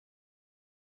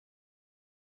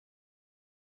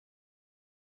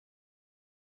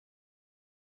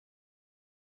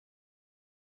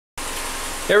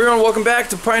Hey everyone, welcome back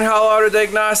to Pine Hollow Auto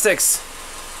Diagnostics.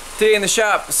 Today in the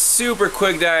shop, super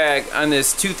quick diag on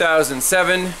this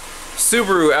 2007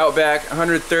 Subaru Outback,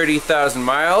 130,000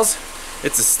 miles.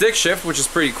 It's a stick shift, which is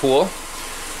pretty cool.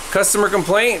 Customer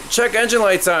complaint, check engine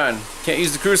lights on. Can't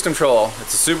use the cruise control.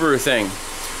 It's a Subaru thing.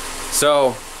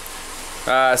 So,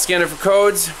 scan it for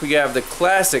codes. We have the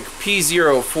classic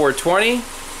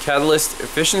P0420, catalyst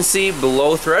efficiency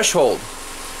below threshold.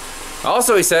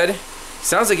 Also, he said,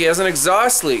 sounds like he has an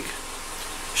exhaust leak.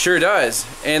 Sure does.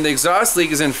 And the exhaust leak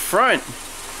is in front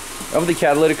of the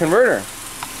catalytic converter.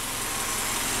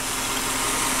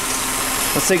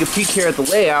 Let's take a peek here at the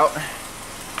layout.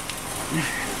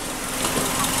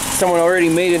 Someone already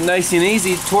made it nice and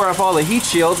easy, tore off all the heat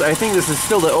shields. I think this is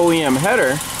still the OEM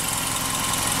header.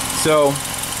 So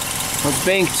let's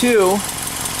bank 2.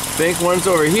 Bank 1's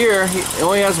over here. It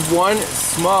only has one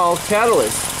small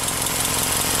catalyst.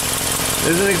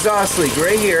 There's an exhaust leak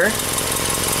right here.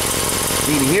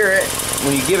 You can hear it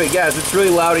when you give it gas. It's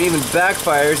really loud. It even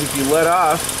backfires if you let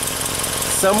off.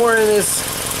 Somewhere in this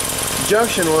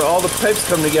junction where all the pipes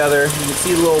come together, you can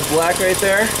see the little black right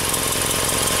there.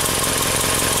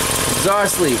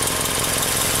 Exhaust leak.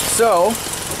 So,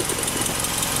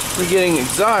 we're getting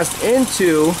exhaust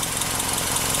into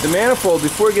the manifold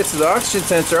before it gets to the oxygen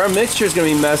sensor. Our mixture is going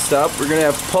to be messed up. We're going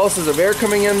to have pulses of air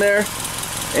coming in there,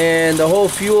 and the whole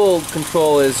fuel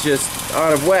control is just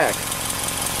out of whack.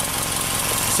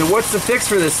 So what's the fix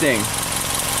for this thing?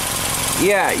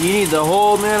 Yeah, you need the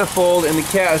whole manifold and the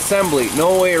cat assembly.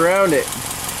 No way around it.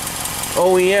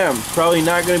 OEM, probably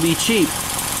not going to be cheap.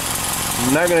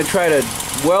 I'm not going to try to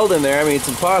weld in there. I mean, it's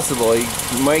impossible. You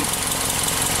might...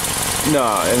 No,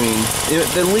 I mean,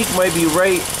 the leak might be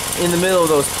right in the middle of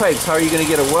those pipes. How are you going to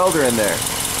get a welder in there?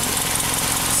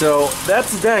 So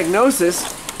that's the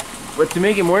diagnosis. But to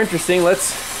make it more interesting,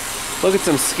 let's look at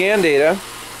some scan data.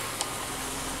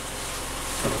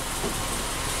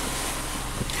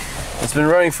 It's been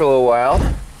running for a little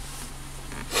while.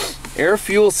 Air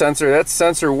fuel sensor, that's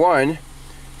sensor 1,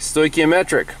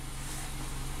 stoichiometric.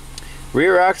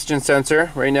 Rear oxygen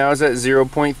sensor right now is at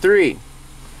 0.3.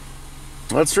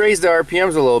 Let's raise the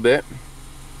RPMs a little bit.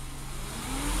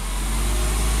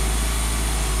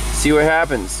 See what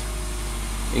happens.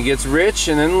 It gets rich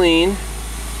and then lean.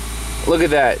 Look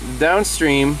at that.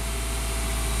 Downstream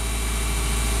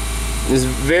is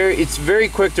it's very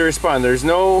quick to respond. There's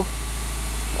no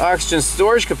oxygen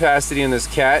storage capacity in this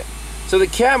cat. So the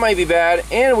cat might be bad,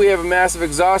 and we have a massive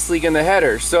exhaust leak in the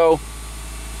header. So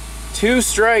 2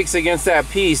 strikes against that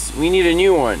piece. We need a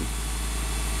new one.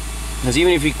 Because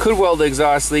even if you could weld the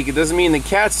exhaust leak, it doesn't mean the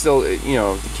cat's still, you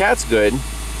know, the cat's good.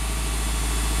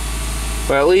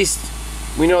 But at least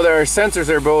we know that our sensors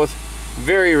are both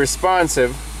very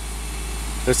responsive.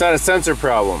 So it's not a sensor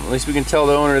problem. At least we can tell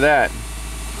the owner that.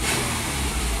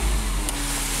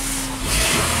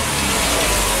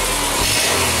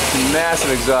 Massive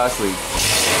exhaust leak.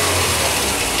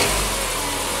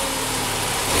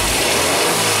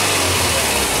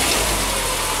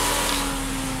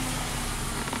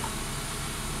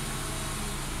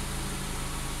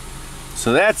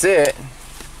 So that's it.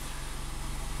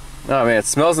 Oh man, it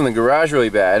smells in the garage really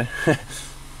bad.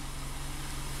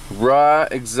 Raw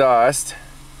exhaust.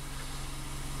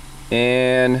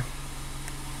 And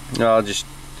I'll just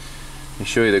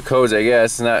show you the codes, I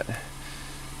guess.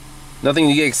 Nothing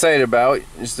to get excited about.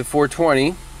 Just the 420.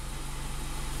 And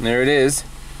there it is.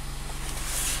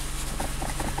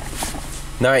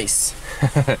 Nice.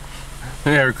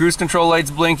 Yeah, our cruise control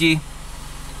light's blinky.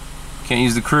 Can't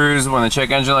use the cruise when the check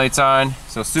engine light's on.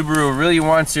 So Subaru really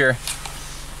wants your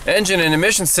engine and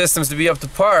emission systems to be up to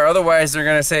par. Otherwise, they're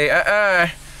gonna say,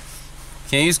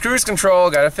 can't use cruise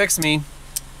control. Gotta fix me.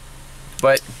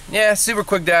 But yeah, super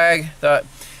quick diag. I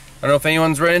don't know if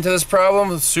anyone's run into this problem.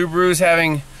 Subaru's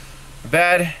having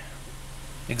bad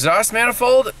exhaust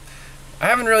manifold. I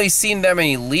haven't really seen that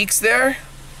many leaks there,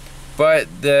 but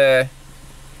I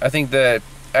think the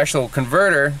actual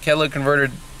converter, catalytic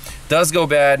converter, does go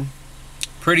bad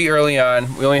pretty early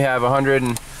on. We only have not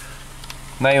even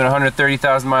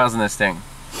 130,000 miles in this thing.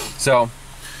 So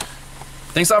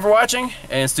thanks a lot for watching,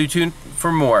 and stay tuned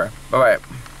for more. Bye bye.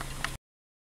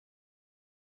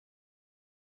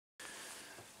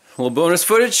 A little bonus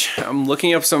footage. I'm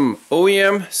looking up some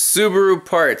OEM Subaru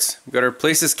parts. We've got to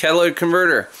replace this catalytic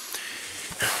converter.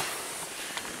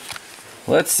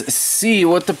 Let's see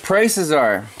what the prices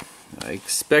are. I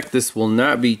expect this will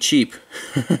not be cheap.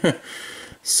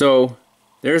 So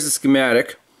there's the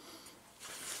schematic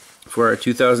for our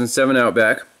 2007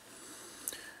 Outback.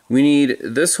 We need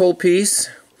this whole piece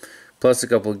plus a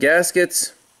couple of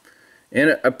gaskets,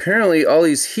 and apparently all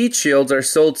these heat shields are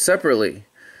sold separately.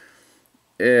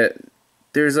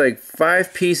 there's like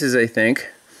 5 pieces, I think.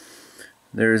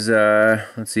 There's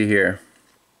let's see here.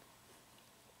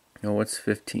 Oh, what's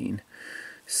 15?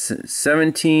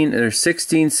 17, there's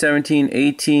 16, 17,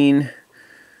 18,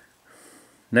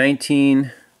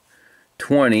 19,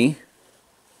 20.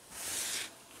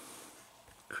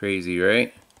 Crazy,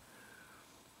 right?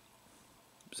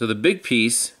 So the big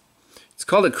piece, it's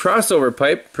called a crossover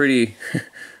pipe, pretty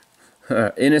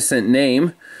innocent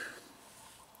name.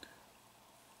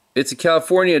 It's a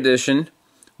California edition,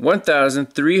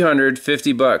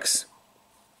 $1,350.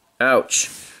 Ouch.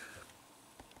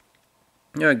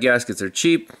 You know, gaskets are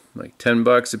cheap, like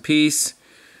 $10 a piece.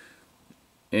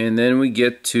 And then we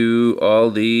get to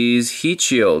all these heat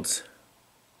shields.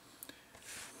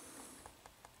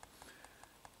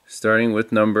 Starting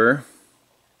with number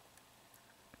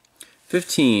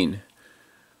 15.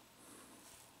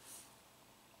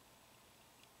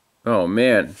 Oh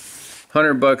man,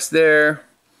 $100 there,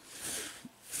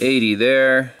 80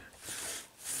 there,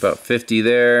 about 50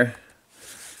 there,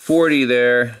 40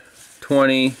 there,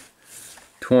 20,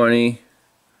 20.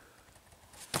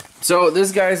 So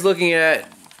this guy's looking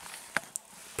at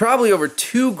probably over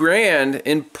 $2,000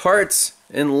 in parts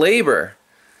and labor.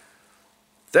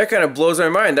 That kind of blows my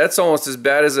mind. That's almost as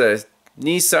bad as a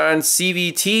Nissan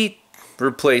CVT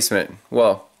replacement.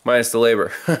 Well, minus the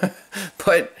labor.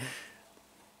 But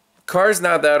car's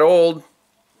not that old.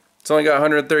 It's only got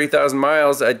 130,000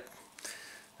 miles. I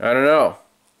don't know.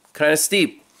 Kind of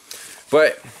steep.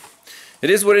 But it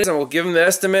is what it is, and we'll give them the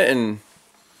estimate, and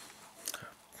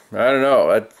I don't know.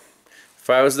 If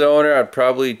I was the owner, I'd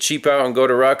probably cheap out and go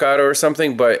to Rock Auto or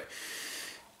something, but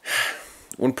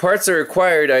when parts are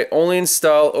required, I only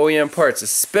install OEM parts,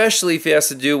 especially if it has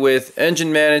to do with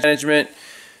engine management,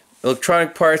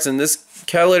 electronic parts, and this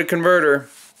catalytic converter,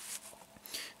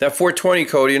 that 420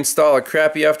 code, you install a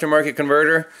crappy aftermarket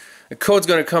converter, the code's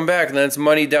going to come back and then it's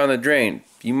money down the drain.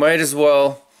 You might as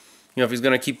well, you know, if he's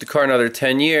going to keep the car another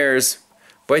 10 years,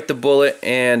 bite the bullet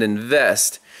and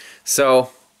invest. So,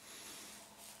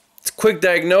 it's a quick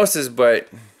diagnosis, but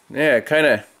yeah, kind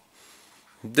of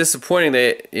disappointing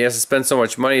that he has to spend so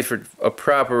much money for a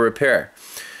proper repair.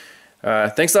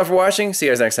 Thanks a lot for watching. See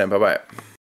you guys next time. Bye-bye.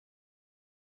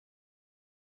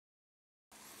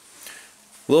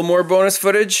 A little more bonus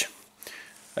footage.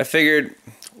 I figured,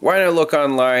 why not look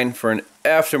online for an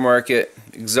aftermarket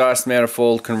exhaust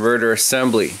manifold converter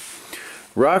assembly?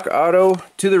 Rock Auto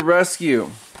to the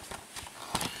rescue.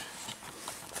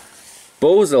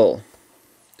 Bozel.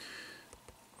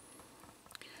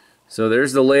 So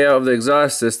there's the layout of the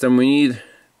exhaust system. We need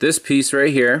this piece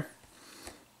right here,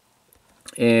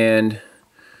 and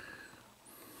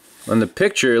on the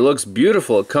picture it looks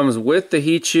beautiful. It comes with the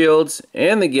heat shields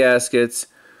and the gaskets,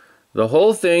 the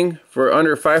whole thing for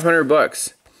under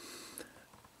 $500.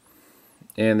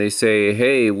 And they say,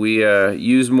 hey, we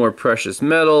use more precious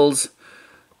metals.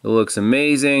 It looks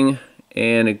amazing,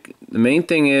 and the main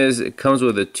thing is it comes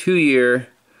with a 2-year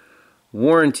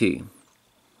warranty.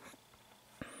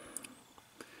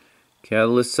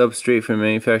 Catalyst substrate from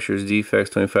manufacturer's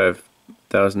defects,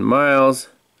 25,000 miles.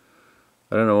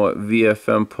 I don't know what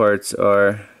VFM parts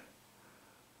are.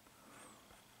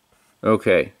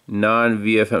 Okay,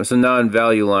 non-VFM, so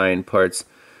non-value line parts.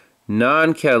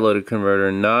 Non-catalytic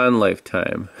converter,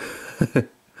 non-lifetime.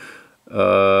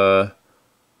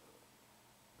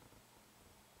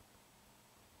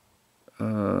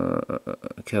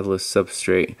 Catalyst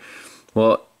substrate.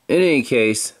 Well, in any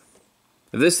case,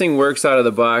 if this thing works out of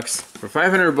the box for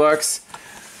 $500,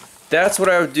 that's what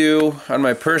I would do on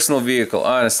my personal vehicle,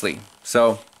 honestly.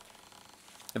 So,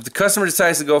 if the customer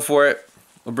decides to go for it,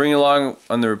 we'll bring you along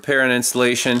on the repair and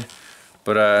installation.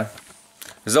 But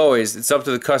as always, it's up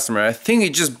to the customer. I think he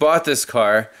just bought this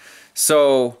car,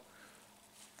 so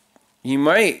he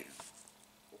might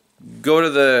go to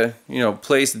the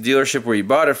place, the dealership where you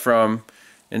bought it from,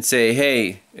 and say,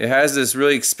 hey, it has this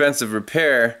really expensive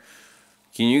repair.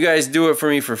 Can you guys do it for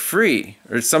me for free?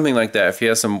 Or something like that, if he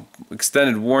has some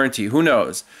extended warranty. Who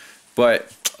knows?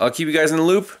 But I'll keep you guys in the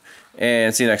loop,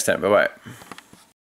 and see you next time. Bye-bye.